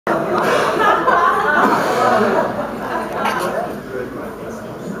I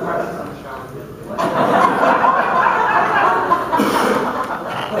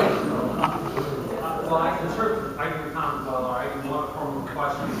can comment, I can want to form a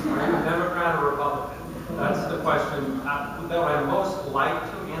question. Are you a Democrat or Republican? That's the question that I most like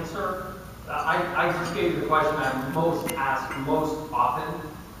to answer. I just gave you the question I most asked most often.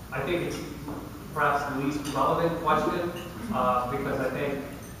 I think it's perhaps the least relevant question because I think,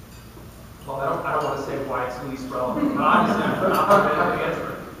 well, I don't want to say why it's least relevant, but obviously I'm not permitted to answer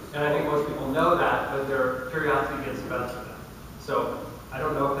it. And I think most people know that, but their curiosity gets the best of them. So I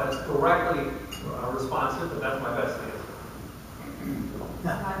don't know if that's directly responsive, but that's my best answer. I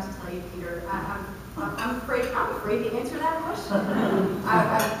have to tell you, Peter, I'm afraid to answer that question.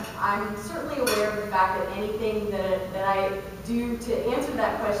 I'm certainly aware of the fact that anything that I do to answer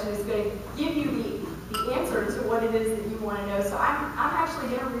that question is going to give you the answer to what it is that you want to know. So I'm actually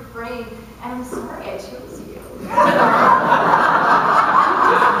going to refrain, and I'm sorry I chose you.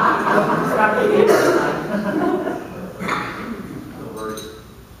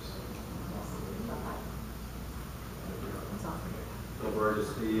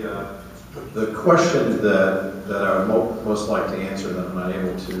 The question that I would most like to answer that I'm not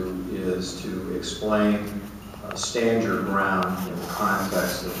able to is to explain stand your ground in the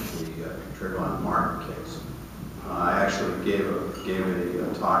context of the Trayvon Martin case. I actually gave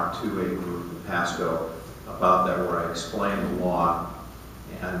a talk to a group in Pasco about that where I explained the law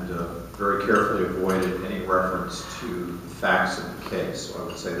and very carefully avoided any reference to the facts of the case. So I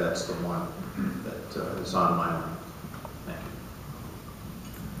would say that's the one that is on my mind.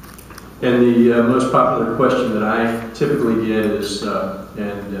 And the most popular question that I typically get is,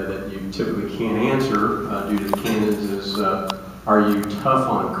 that you typically can't answer due to the canons is, are you tough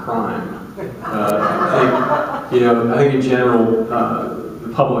on crime? I think in general, the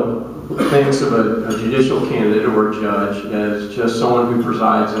public thinks of a judicial candidate or a judge as just someone who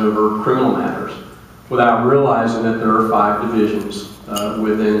presides over criminal matters, without realizing that there are 5 divisions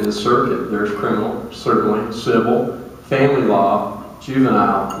within the circuit. There's criminal, certainly, civil, family law,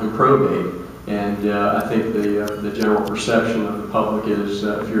 juvenile, and probate. And I think the general perception of the public is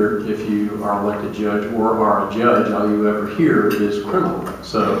if you are elected judge or are a judge, all you ever hear is criminal.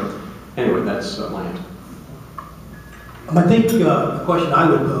 So anyway, that's my answer. I think the question I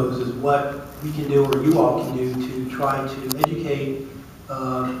would pose is what we can do or you all can do to try to educate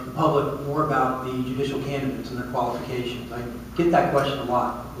the public more about the judicial candidates and their qualifications. I get that question a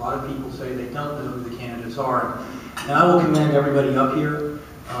lot. A lot of people say they don't know who the candidates are. And I will commend everybody up here.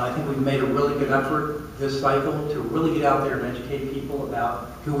 I think we've made a really good effort this cycle to really get out there and educate people about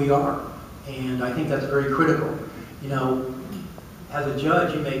who we are. And I think that's very critical. You know, as a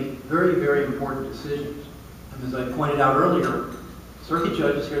judge, you make very, very important decisions. And as I pointed out earlier, circuit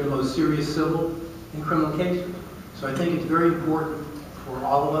judges hear the most serious civil and criminal cases. So I think it's very important for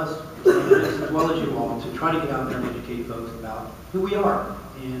all of us, candidates as well as you all, to try to get out there and educate folks about who we are.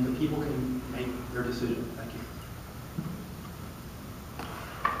 And the people can make their decision. Thank you.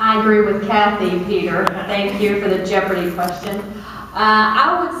 I agree with Kathy, Peter. Thank you for the Jeopardy question.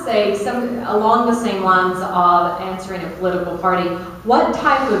 I would say along the same lines of answering a political party, what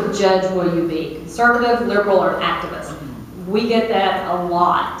type of judge will you be? Conservative, liberal, or activist? We get that a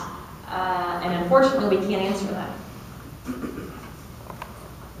lot. And unfortunately, we can't answer that.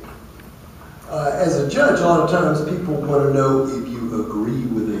 As a judge, a lot of times people want to know if you agree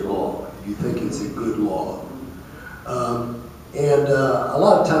with a law, if you think it's a good law. A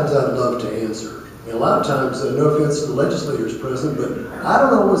lot of times I'd love to answer. And a lot of times, no offense to the legislators present, but I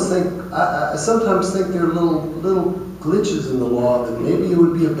don't always think, I sometimes think there are little glitches in the law that maybe it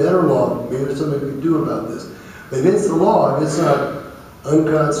would be a better law, maybe there's something we could do about this. But if it's the law, if it's not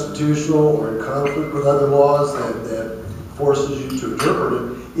unconstitutional or in conflict with other laws that forces you to interpret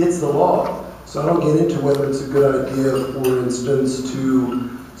it, it's the law. So I don't get into whether it's a good idea, for instance, to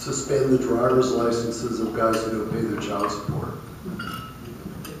suspend the driver's licenses of guys who don't pay their child support.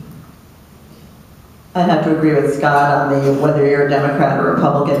 I have to agree with Scott on whether you're a Democrat or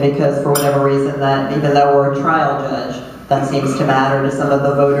Republican, because for whatever reason that even though we're a trial judge, that seems to matter to some of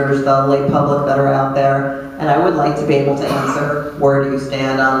the voters, the lay public that are out there. And I would like to be able to answer, where do you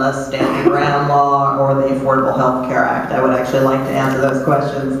stand on the Stand Your Ground law or the Affordable Health Care Act? I would actually like to answer those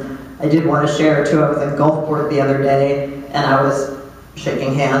questions. I did want to share too, I was at Gulfport the other day and I was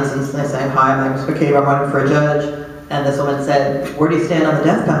shaking hands and saying, hi, my name is McCabe, I'm running for a judge. And this woman said, where do you stand on the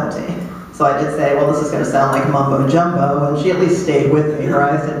death penalty? So I did say, well, this is going to sound like mumbo jumbo, and she at least stayed with me. Her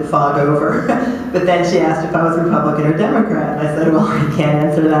eyes didn't fog over. But then she asked if I was Republican or Democrat, and I said, well, I can't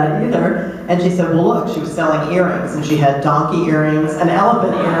answer that either. And she said, well, look, she was selling earrings, and she had donkey earrings and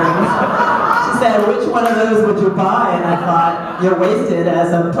elephant earrings. said, which one of those would you buy? And I thought, you're wasted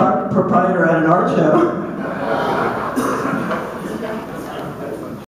as a proprietor at an art show.